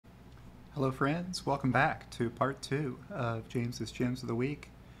Hello friends, welcome back to part 2 of James's Gems of the Week.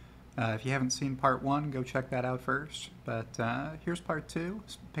 If you haven't seen part 1, go check that out first. But here's part 2,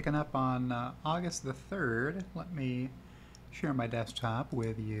 picking up on August the 3rd. Let me share my desktop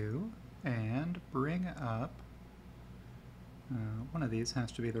with you and bring up, one of these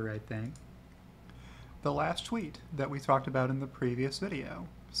has to be the right thing, the last tweet that we talked about in the previous video.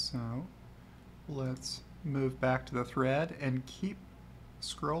 So let's move back to the thread and keep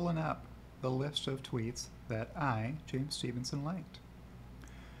scrolling up the list of tweets that I, James Stevenson, liked.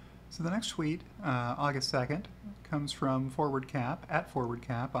 So the next tweet, August 2nd, comes from ForwardCap, at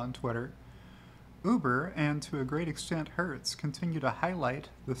ForwardCap on Twitter. Uber, and to a great extent Hertz, continue to highlight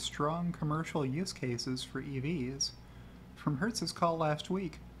the strong commercial use cases for EVs. From Hertz's call last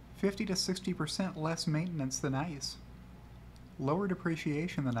week, 50 to 60% less maintenance than ICE. Lower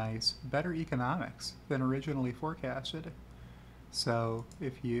depreciation than ICE, better economics than originally forecasted. So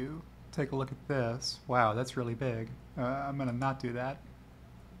if you take a look at this, wow, that's really big. I'm going to not do that.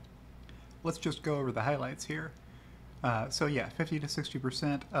 Let's just go over the highlights here. So yeah, 50 to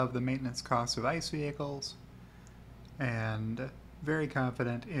 60% of the maintenance costs of ICE vehicles, and very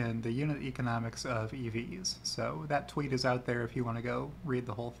confident in the unit economics of EVs. So that tweet is out there if you want to go read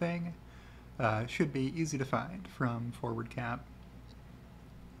the whole thing. Should be easy to find from ForwardCap.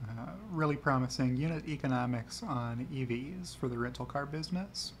 Really promising unit economics on EVs for the rental car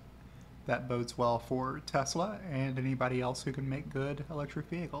business. That bodes well for Tesla and anybody else who can make good electric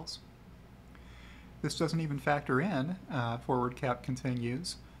vehicles. This doesn't even factor in, ForwardCap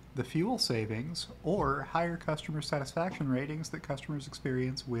continues, the fuel savings or higher customer satisfaction ratings that customers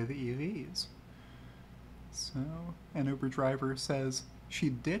experience with EVs. So, an Uber driver says she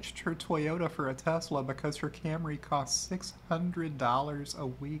ditched her Toyota for a Tesla because her Camry costs $600 a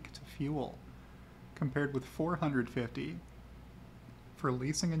week to fuel, compared with $450 for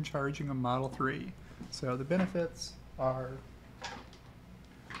leasing and charging a Model 3. So the benefits are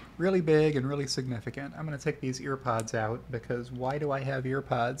really big and really significant. I'm going to take these earpods out because why do I have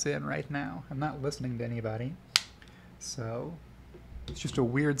earpods in right now? I'm not listening to anybody. So it's just a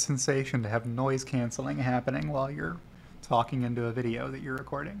weird sensation to have noise canceling happening while you're talking into a video that you're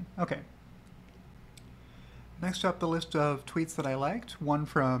recording. Okay. Next up, the list of tweets that I liked. One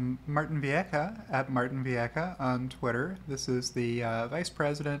from Martin Vieca, at Martin Vieca on Twitter. This is the Vice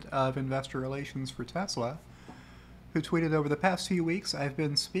President of Investor Relations for Tesla, who tweeted, over the past few weeks, I've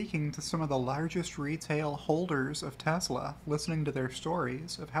been speaking to some of the largest retail holders of Tesla, listening to their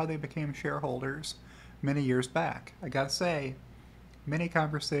stories of how they became shareholders many years back. I gotta say, many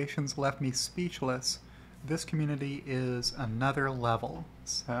conversations left me speechless. This community is another level.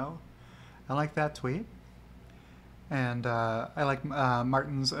 So, I like that tweet. And I like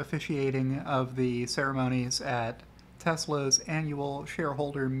Martin's officiating of the ceremonies at Tesla's annual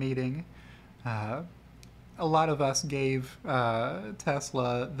shareholder meeting. A lot of us gave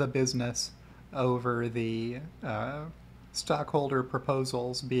Tesla the business over the stockholder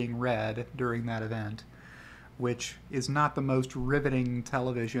proposals being read during that event, which is not the most riveting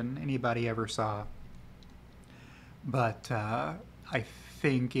television anybody ever saw. But I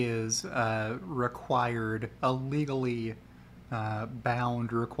think is required, a legally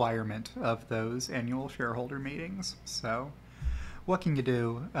bound requirement of those annual shareholder meetings. So what can you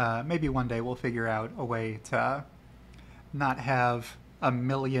do? Maybe one day we'll figure out a way to not have a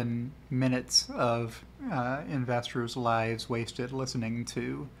million minutes of investors' lives wasted listening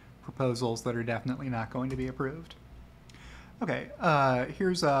to proposals that are definitely not going to be approved. Okay,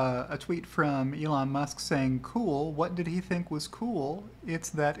 here's a tweet from Elon Musk saying, cool, what did he think was cool? It's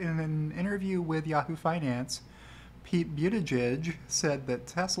that in an interview with Yahoo Finance, Pete Buttigieg said that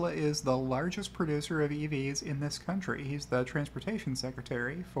Tesla is the largest producer of EVs in this country. He's the transportation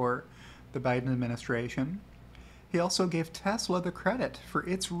secretary for the Biden administration. He also gave Tesla the credit for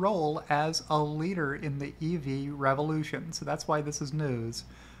its role as a leader in the EV revolution. So that's why this is news.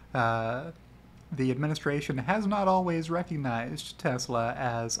 The administration has not always recognized Tesla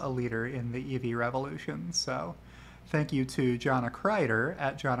as a leader in the EV revolution. So thank you to Jonna Kreider,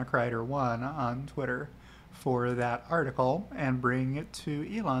 at JonnaKreider1 on Twitter, for that article and bringing it to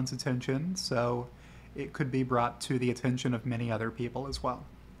Elon's attention so it could be brought to the attention of many other people as well.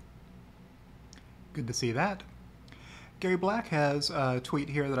 Good to see that. Gary Black has a tweet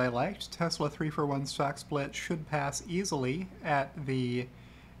here that I liked. Tesla 3-for-1 stock split should pass easily at the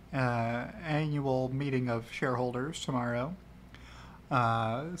annual meeting of shareholders tomorrow.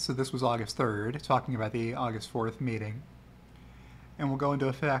 So this was August 3rd, talking about the August 4th meeting. And will go into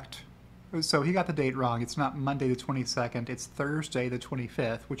effect. So he got the date wrong. It's not Monday the 22nd, it's Thursday the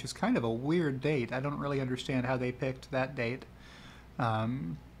 25th, which is kind of a weird date. I don't really understand how they picked that date.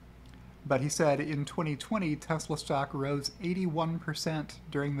 But he said in 2020, Tesla stock rose 81%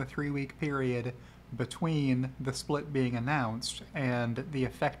 during the 3-week period between the split being announced and the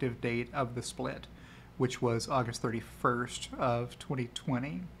effective date of the split, which was August 31st of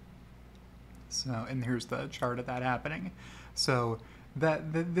 2020. So, and here's the chart of that happening. So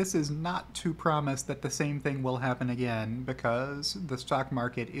this is not to promise that the same thing will happen again, because the stock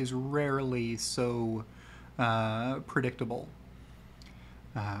market is rarely so predictable.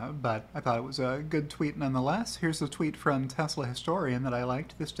 But I thought it was a good tweet nonetheless. Here's a tweet from Tesla Historian that I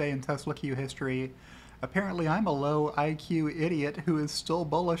liked. This day in Tesla Q history. Apparently I'm a low IQ idiot who is still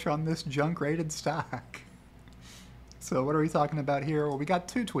bullish on this junk-rated stock. So what are we talking about here? Well, we got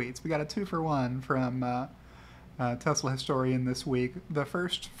two tweets. We got a 2-for-1 from Tesla Historian this week. The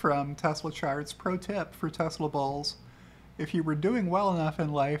first from Tesla Charts. Pro tip for Tesla bulls. If you were doing well enough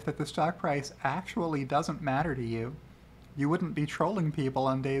in life that the stock price actually doesn't matter to you, you wouldn't be trolling people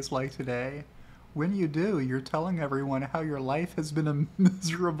on days like today. When you do, you're telling everyone how your life has been a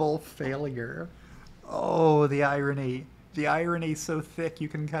miserable failure. Oh, the irony. The irony so thick you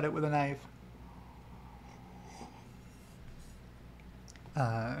can cut it with a knife.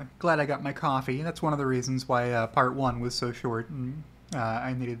 Glad I got my coffee. That's one of the reasons why part 1 was so short, and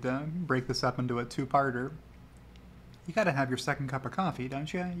I needed to break this up into a 2-parter. You gotta have your second cup of coffee,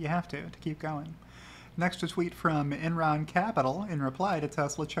 don't you? You have to keep going. Next, a tweet from Enron Capital in reply to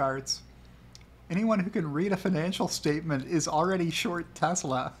Tesla Charts. Anyone who can read a financial statement is already short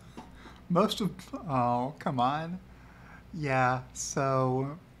Tesla. Oh, come on. Yeah,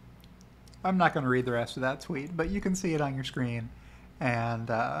 so I'm not going to read the rest of that tweet, but you can see it on your screen. And,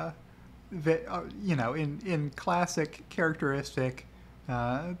 you know, in classic, characteristic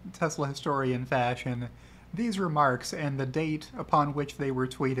Tesla historian fashion, these remarks and the date upon which they were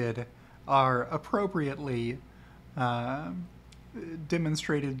tweeted are appropriately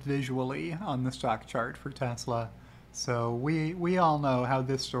demonstrated visually on the stock chart for Tesla. So we all know how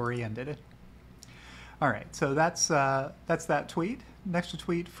this story ended. All right, so that's that tweet. Next, a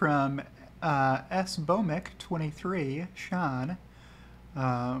tweet from S. Bomic23, Sean.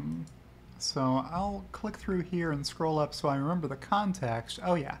 So I'll click through here and scroll up so I remember the context.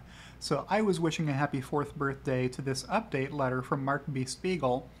 Oh yeah, so I was wishing a happy 4th birthday to this update letter from Mark B.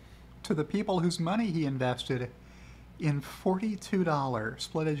 Spiegel to the people whose money he invested in $42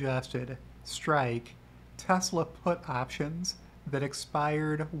 split-adjusted strike Tesla put options that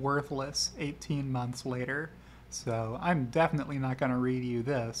expired worthless 18 months later. So I'm definitely not going to read you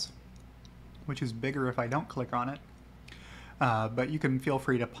this, which is bigger if I don't click on it. But you can feel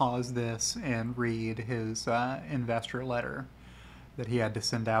free to pause this and read his investor letter that he had to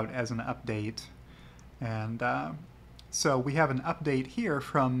send out as an update. And so we have an update here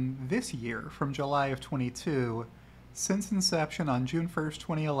from this year, from July of 22. Since inception on June 1st,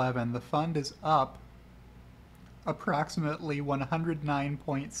 2011, the fund is up approximately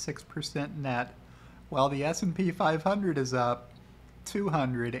 109.6% net, while the S&P 500 is up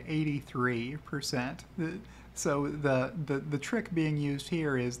 283%. So the trick being used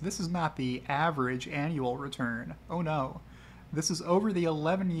here is this is not the average annual return. Oh no. This is over the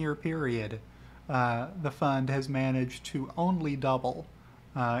 11-year period. The fund has managed to only double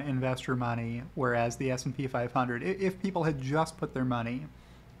investor money, whereas the S&P 500, if people had just put their money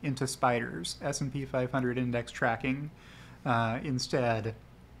into SPDR's S&P 500 index tracking instead,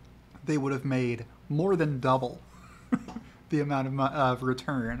 they would have made more than double the amount of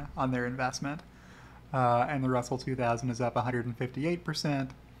return on their investment. And the Russell 2000 is up 158%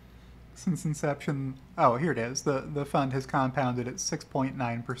 since inception. Oh, here it is. The fund has compounded at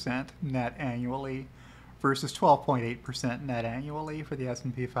 6.9% net annually versus 12.8% net annually for the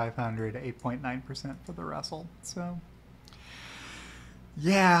S&P 500, 8.9% for the Russell. So,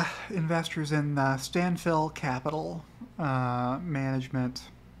 yeah, investors in Stanfill Capital management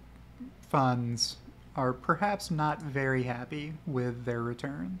funds are perhaps not very happy with their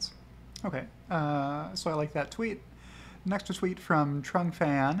returns. Okay, so I like that tweet. Next, a tweet from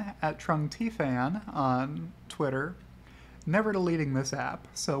TrungFan at TrungTFan on Twitter. Never deleting this app.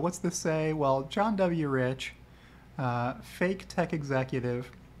 So what's this say? Well, John W. Rich, fake tech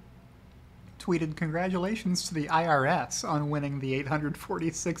executive, tweeted congratulations to the IRS on winning the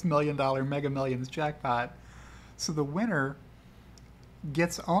 $846 million Mega Millions jackpot. So the winner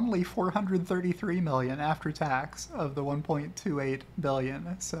gets only $433 million after tax of the $1.28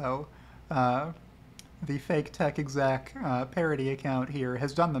 billion. So the fake tech exec parody account here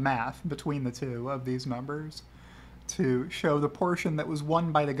has done the math between the two of these numbers to show the portion that was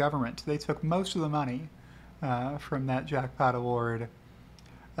won by the government. They took most of the money from that jackpot award.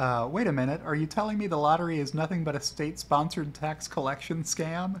 Wait a minute, are you telling me the lottery is nothing but a state-sponsored tax collection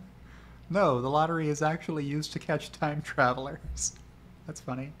scam? No, the lottery is actually used to catch time travelers. That's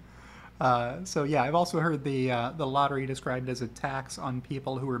funny. So yeah, I've also heard the lottery described as a tax on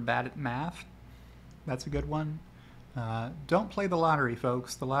people who are bad at math. That's a good one. Don't play the lottery,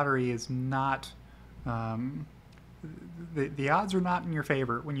 folks. The lottery is not. Um, the odds are not in your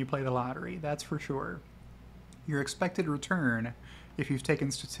favor when you play the lottery. That's for sure. Your expected return, if you've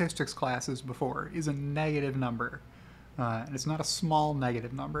taken statistics classes before, is a negative number, and it's not a small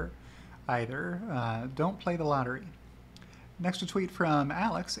negative number either. Don't play the lottery. Next, a tweet from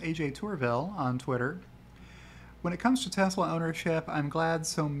Alex, AJ Tourville, on Twitter. When it comes to Tesla ownership, I'm glad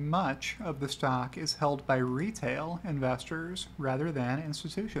so much of the stock is held by retail investors rather than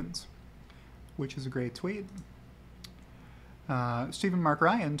institutions, which is a great tweet. Stephen Mark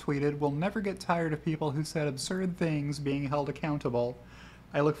Ryan tweeted, "We'll never get tired of people who said absurd things being held accountable.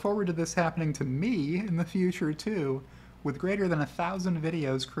 I look forward to this happening to me in the future, too. With greater than 1,000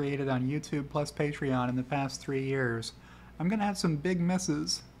 videos created on YouTube plus Patreon in the past 3 years, I'm going to have some big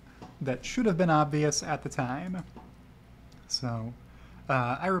misses that should have been obvious at the time." So,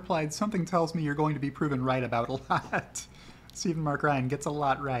 I replied, "Something tells me you're going to be proven right about a lot." Stephen Mark Ryan gets a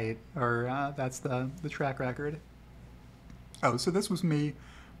lot right, or that's the track record. Oh, so this was me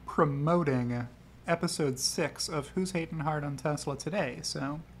promoting episode 6 of Who's Hating Hard on Tesla Today.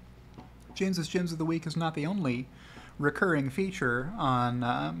 So, James's Gems of the Week is not the only recurring feature on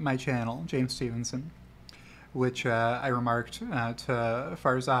my channel, James Stevenson, which I remarked to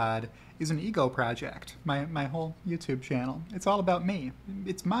Farzad is an ego project. My whole YouTube channel. It's all about me.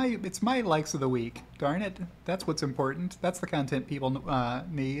 It's my likes of the week. Darn it, that's what's important. That's the content people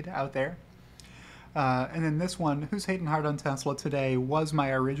need out there. And then this one, Who's Hating Hard on Tesla Today, was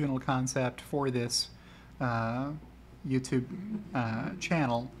my original concept for this YouTube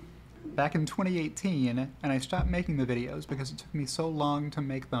channel back in 2018, and I stopped making the videos because it took me so long to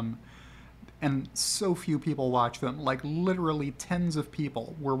make them, and so few people watch them. Like, literally tens of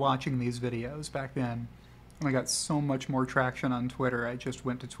people were watching these videos back then, and I got so much more traction on Twitter, I just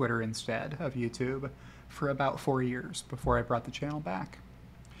went to Twitter instead of YouTube for about 4 years before I brought the channel back.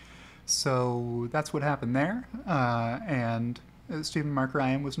 So that's what happened there, and Stephen Mark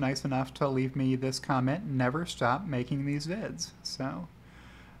Ryan was nice enough to leave me this comment, "Never stop making these vids." So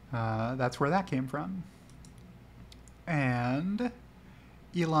that's where that came from. And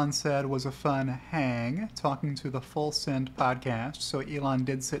Elon said was a fun hang talking to the Full Send podcast. So Elon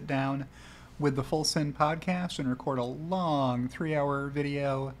did sit down with the Full Send podcast and record a long 3-hour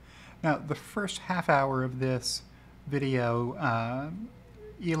video. Now, the first half hour of this video,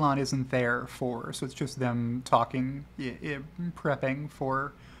 Elon isn't there for, so it's just them talking, prepping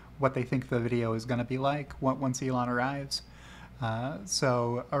for what they think the video is going to be like once Elon arrives.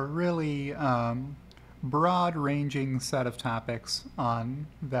 So a really broad-ranging set of topics on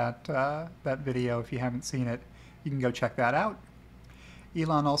that video. If you haven't seen it, you can go check that out.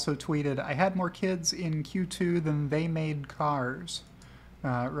 Elon also tweeted, "I had more kids in Q2 than they made cars,"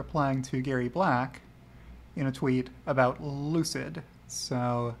 replying to Gary Black in a tweet about Lucid.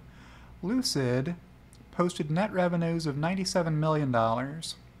 So, Lucid posted net revenues of $97 million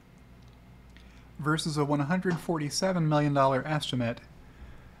versus a $147 million estimate,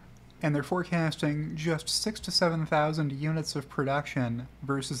 and they're forecasting just 6,000 to 7,000 units of production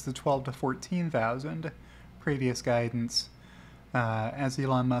versus the 12,000 to 14,000 previous guidance. As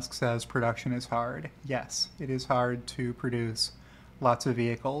Elon Musk says, production is hard. Yes, it is hard to produce lots of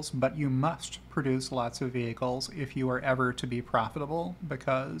vehicles, but you must produce lots of vehicles if you are ever to be profitable,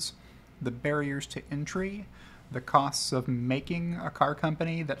 because the barriers to entry, the costs of making a car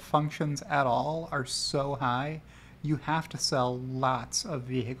company that functions at all are so high. You have to sell lots of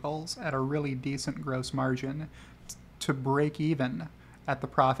vehicles at a really decent gross margin to break even at the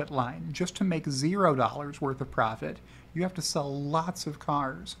profit line. Just to make $0 worth of profit, you have to sell lots of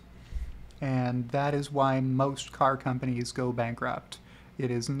cars. And that is why most car companies go bankrupt.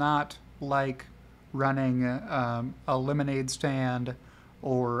 It is not like running a lemonade stand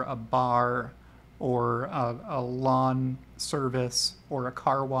or a bar or a lawn service or a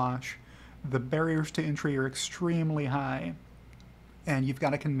car wash. The barriers to entry are extremely high, and you've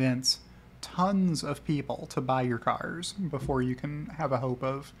got to convince tons of people to buy your cars before you can have a hope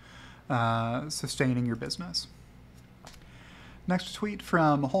of sustaining your business. Next tweet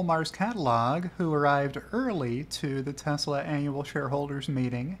from Holmar's Catalog, who arrived early to the Tesla annual shareholders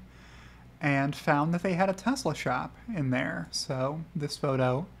meeting and found that they had a Tesla shop in there. So this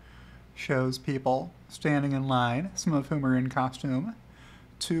photo shows people standing in line, some of whom are in costume,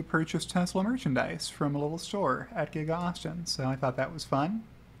 to purchase Tesla merchandise from a little store at Giga Austin. So I thought that was fun.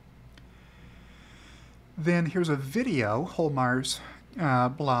 Then here's a video, Holmar's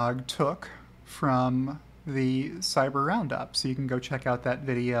blog took from the Cyber Roundup. So you can go check out that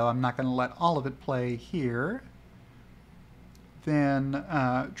video. I'm not going to let all of it play here. Then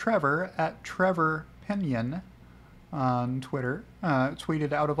Trevor, at Trevor Pinion on Twitter,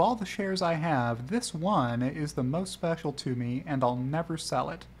 tweeted, "Out of all the shares I have, this one is the most special to me, and I'll never sell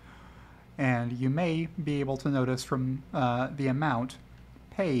it." And you may be able to notice from the amount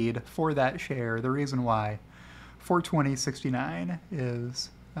paid for that share, the reason why. $420.69 is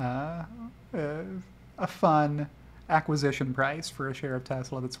a fun acquisition price for a share of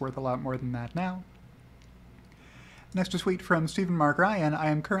Tesla that's worth a lot more than that now. Next, a tweet from Stephen Mark Ryan. "I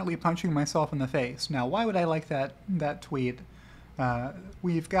am currently punching myself in the face." Now, why would I like that tweet?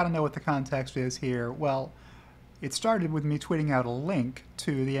 We've got to know what the context is here. Well, it started with me tweeting out a link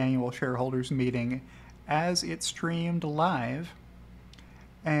to the annual shareholders meeting as it streamed live,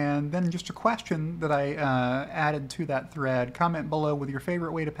 and then just a question that I added to that thread. "Comment below with your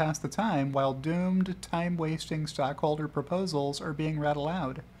favorite way to pass the time while doomed, time-wasting stockholder proposals are being read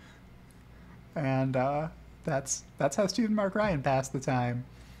aloud." And that's how Stephen Mark Ryan passed the time,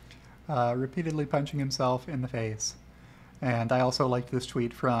 repeatedly punching himself in the face. And I also liked this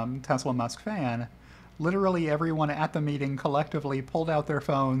tweet from Tesla Musk fan. "Literally everyone at the meeting collectively pulled out their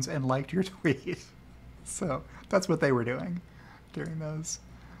phones and liked your tweet." So that's what they were doing during those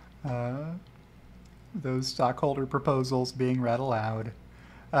stockholder proposals being read aloud.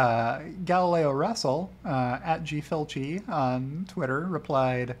 Galileo Russell, at GFilchi on Twitter,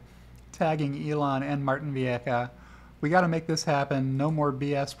 replied, tagging Elon and Martin Viecha, "We got to make this happen. No more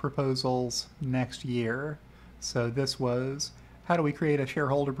BS proposals next year." So this was, how do we create a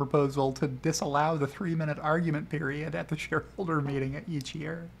shareholder proposal to disallow the 3-minute argument period at the shareholder meeting each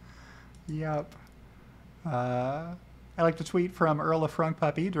year? Yep. I liked a tweet from Earl of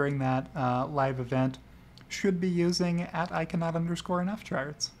Frunkpuppy during that live event. "Should be using at I cannot underscore enough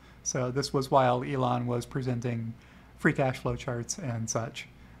charts." So this was while Elon was presenting free cash flow charts and such.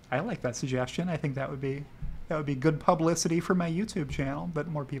 I like that suggestion. I think that would be good publicity for my YouTube channel that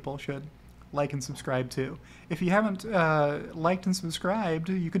more people should like and subscribe to. If you haven't liked and subscribed,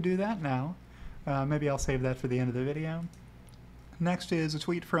 you could do that now. Maybe I'll save that for the end of the video. Next is a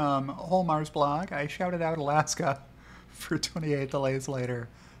tweet from Holmar's blog. "I shouted out Alaska for 28 delays later."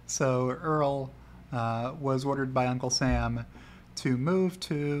 So Earl was ordered by Uncle Sam to move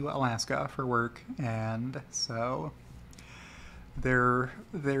to Alaska for work, and so there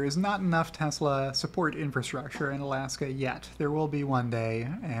is not enough Tesla support infrastructure in Alaska yet. There will be one day,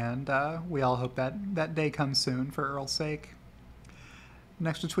 and we all hope that day comes soon for Earl's sake.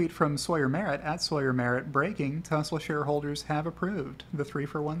 Next, a tweet from Sawyer Merritt, at Sawyer Merritt, "Breaking, Tesla shareholders have approved the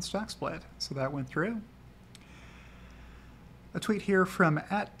 3-for-1 stock split." So that went through. A tweet here from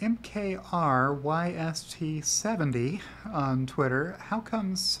at MKRYST70 on Twitter. "How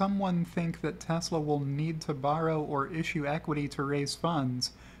come someone think that Tesla will need to borrow or issue equity to raise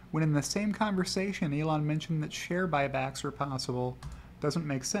funds when in the same conversation Elon mentioned that share buybacks are possible? Doesn't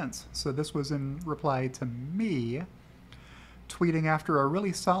make sense." So this was in reply to me tweeting, "After a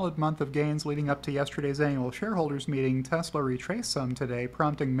really solid month of gains leading up to yesterday's annual shareholders meeting, Tesla retraced some today,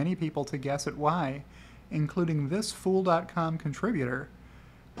 prompting many people to guess at why, including this Fool.com contributor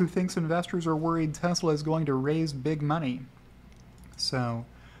who thinks investors are worried Tesla is going to raise big money." So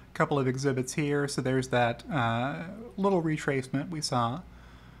a couple of exhibits here. So there's that little retracement we saw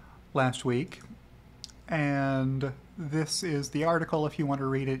last week. And this is the article. If you want to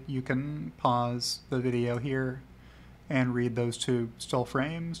read it, you can pause the video here and read those two still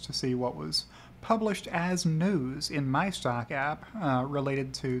frames to see what was published as news in my stock app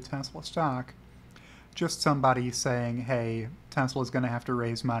related to Tesla stock. Just somebody saying, hey, Tesla's going to have to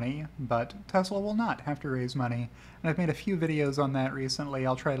raise money, but Tesla will not have to raise money. And I've made a few videos on that recently.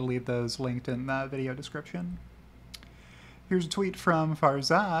 I'll try to leave those linked in the video description. Here's a tweet from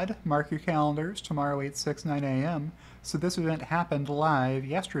Farzad. "Mark your calendars, tomorrow 8/6, 9 a.m. So this event happened live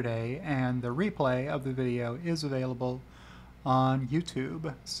yesterday, and the replay of the video is available on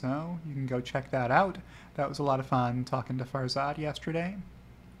YouTube. So you can go check that out. That was a lot of fun talking to Farzad yesterday.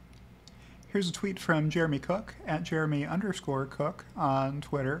 Here's a tweet from Jeremy Cook, at Jeremy_Cook on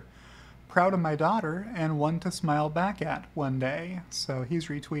Twitter. "Proud of my daughter and one to smile back at one day." So he's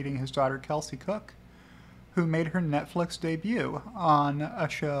retweeting his daughter Kelsey Cook, who made her Netflix debut on a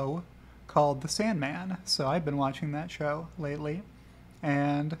show called The Sandman. So I've been watching that show lately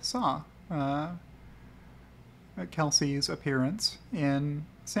and saw Kelsey's appearance in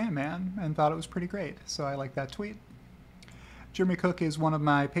Sandman and thought it was pretty great. So I like that tweet. Jeremy Cook is one of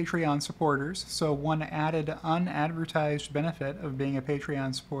my Patreon supporters, so one added unadvertised benefit of being a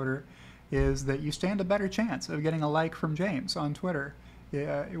Patreon supporter is that you stand a better chance of getting a like from James on Twitter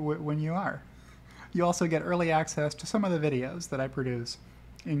when you are. You also get early access to some of the videos that I produce,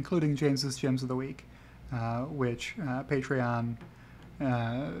 including James's Gems of the Week, which Patreon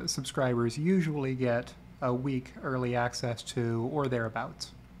subscribers usually get a week early access to or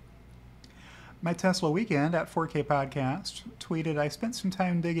thereabouts. My Tesla Weekend at 4K Podcast tweeted, "I spent some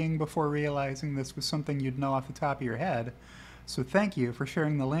time digging before realizing this was something you'd know off the top of your head. So thank you for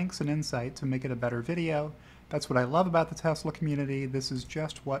sharing the links and insight to make it a better video. That's what I love about the Tesla community. This is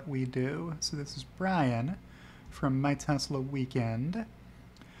just what we do." So this is Brian from My Tesla Weekend,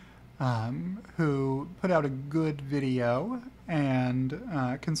 who put out a good video and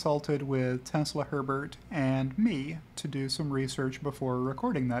consulted with Tesla Herbert and me to do some research before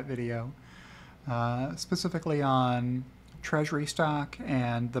recording that video, specifically on treasury stock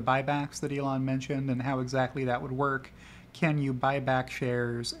and the buybacks that Elon mentioned and how exactly that would work. Can you buy back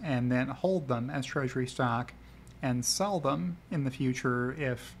shares and then hold them as treasury stock and sell them in the future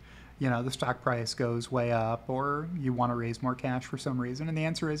if, you know, the stock price goes way up or you want to raise more cash for some reason? And the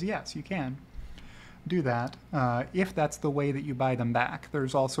answer is yes, you can do that if that's the way that you buy them back.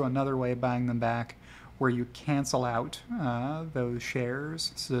 There's also another way of buying them back where you cancel out those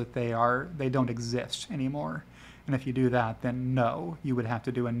shares so that they don't exist anymore. And if you do that, then no, you would have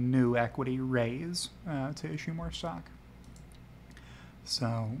to do a new equity raise to issue more stock.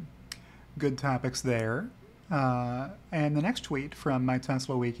 So, good topics there. And the next tweet from My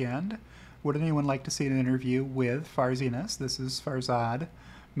Tesla Weekend: "Would anyone like to see an interview with Farziness?" This is Farzad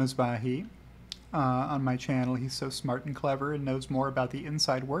Mesbahi. On my channel, he's so smart and clever and knows more about the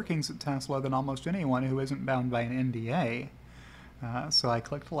inside workings at Tesla than almost anyone who isn't bound by an NDA. So I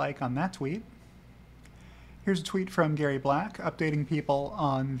clicked like on that tweet. Here's a tweet from Gary Black updating people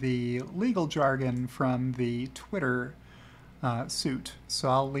on the legal jargon from the Twitter suit. So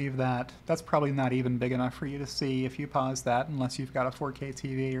I'll leave that. That's probably not even big enough for you to see if you pause that, unless you've got a 4K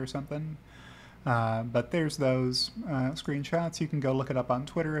TV or something. But there's those screenshots. You can go look it up on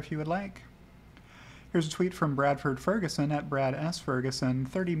Twitter if you would like. Here's a tweet from Bradford Ferguson at Brad S. Ferguson.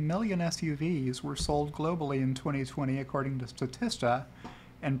 30 million SUVs were sold globally in 2020 according to Statista,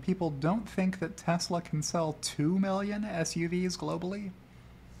 and people don't think that Tesla can sell 2 million SUVs globally?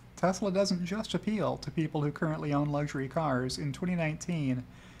 Tesla doesn't just appeal to people who currently own luxury cars. In 2019,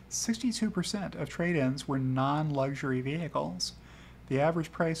 62% of trade-ins were non-luxury vehicles. The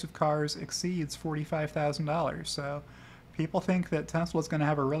average price of cars exceeds $45,000, so people think that Tesla's going to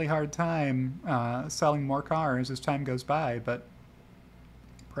have a really hard time selling more cars as time goes by, but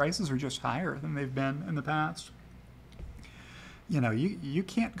prices are just higher than they've been in the past. You know, you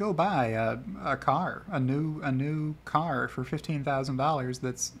can't go buy a car, a new car for $15,000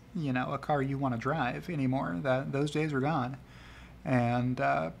 that's, you know, a car you want to drive anymore. Those days are gone. And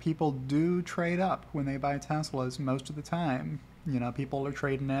people do trade up when they buy Teslas most of the time. You know, people are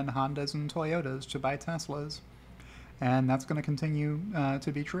trading in Hondas and Toyotas to buy Teslas. And that's going to continue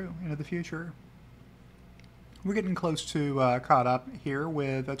to be true into the future. We're getting close to caught up here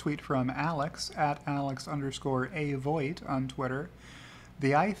with a tweet from Alex at Alex_A_Voigt on Twitter.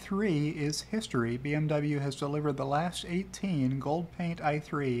 "The i3 is history. BMW has delivered the last 18 gold paint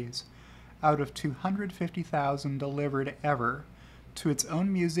i3s out of 250,000 delivered ever to its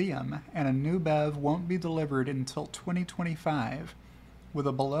own museum, and a new BEV won't be delivered until 2025. With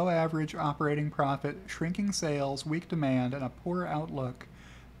a below-average operating profit, shrinking sales, weak demand, and a poor outlook,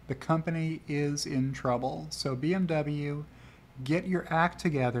 the company is in trouble. So BMW, get your act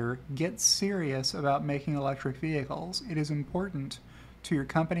together. Get serious about making electric vehicles. It is important to your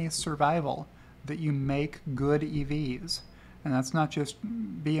company's survival that you make good EVs." And that's not just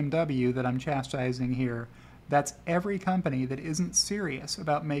BMW that I'm chastising here. That's every company that isn't serious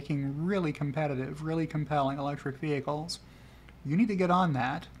about making really competitive, really compelling electric vehicles. You need to get on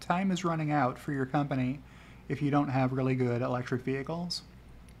that. Time is running out for your company if you don't have really good electric vehicles.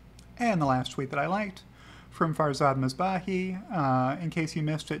 And the last tweet that I liked from Farzad Mesbahi, in case you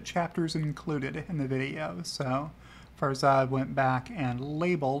missed it, chapters included in the video. So Farzad went back and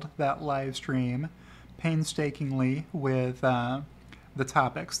labeled that live stream painstakingly with the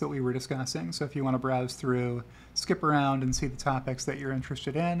topics that we were discussing. So if you want to browse through, skip around and see the topics that you're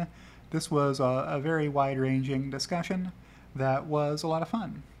interested in, this was a very wide-ranging discussion that was a lot of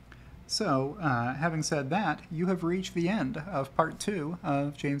fun. So, having said that, you have reached the end of part 2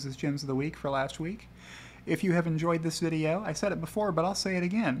 of James's Gems of the Week for last week. If you have enjoyed this video, I said it before, but I'll say it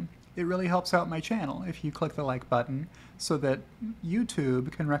again. It really helps out my channel if you click the like button so that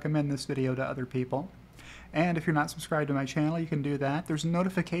YouTube can recommend this video to other people. And if you're not subscribed to my channel, you can do that. There's a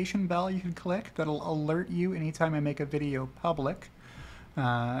notification bell you can click that'll alert you anytime I make a video public.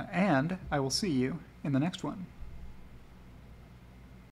 And I will see you in the next one.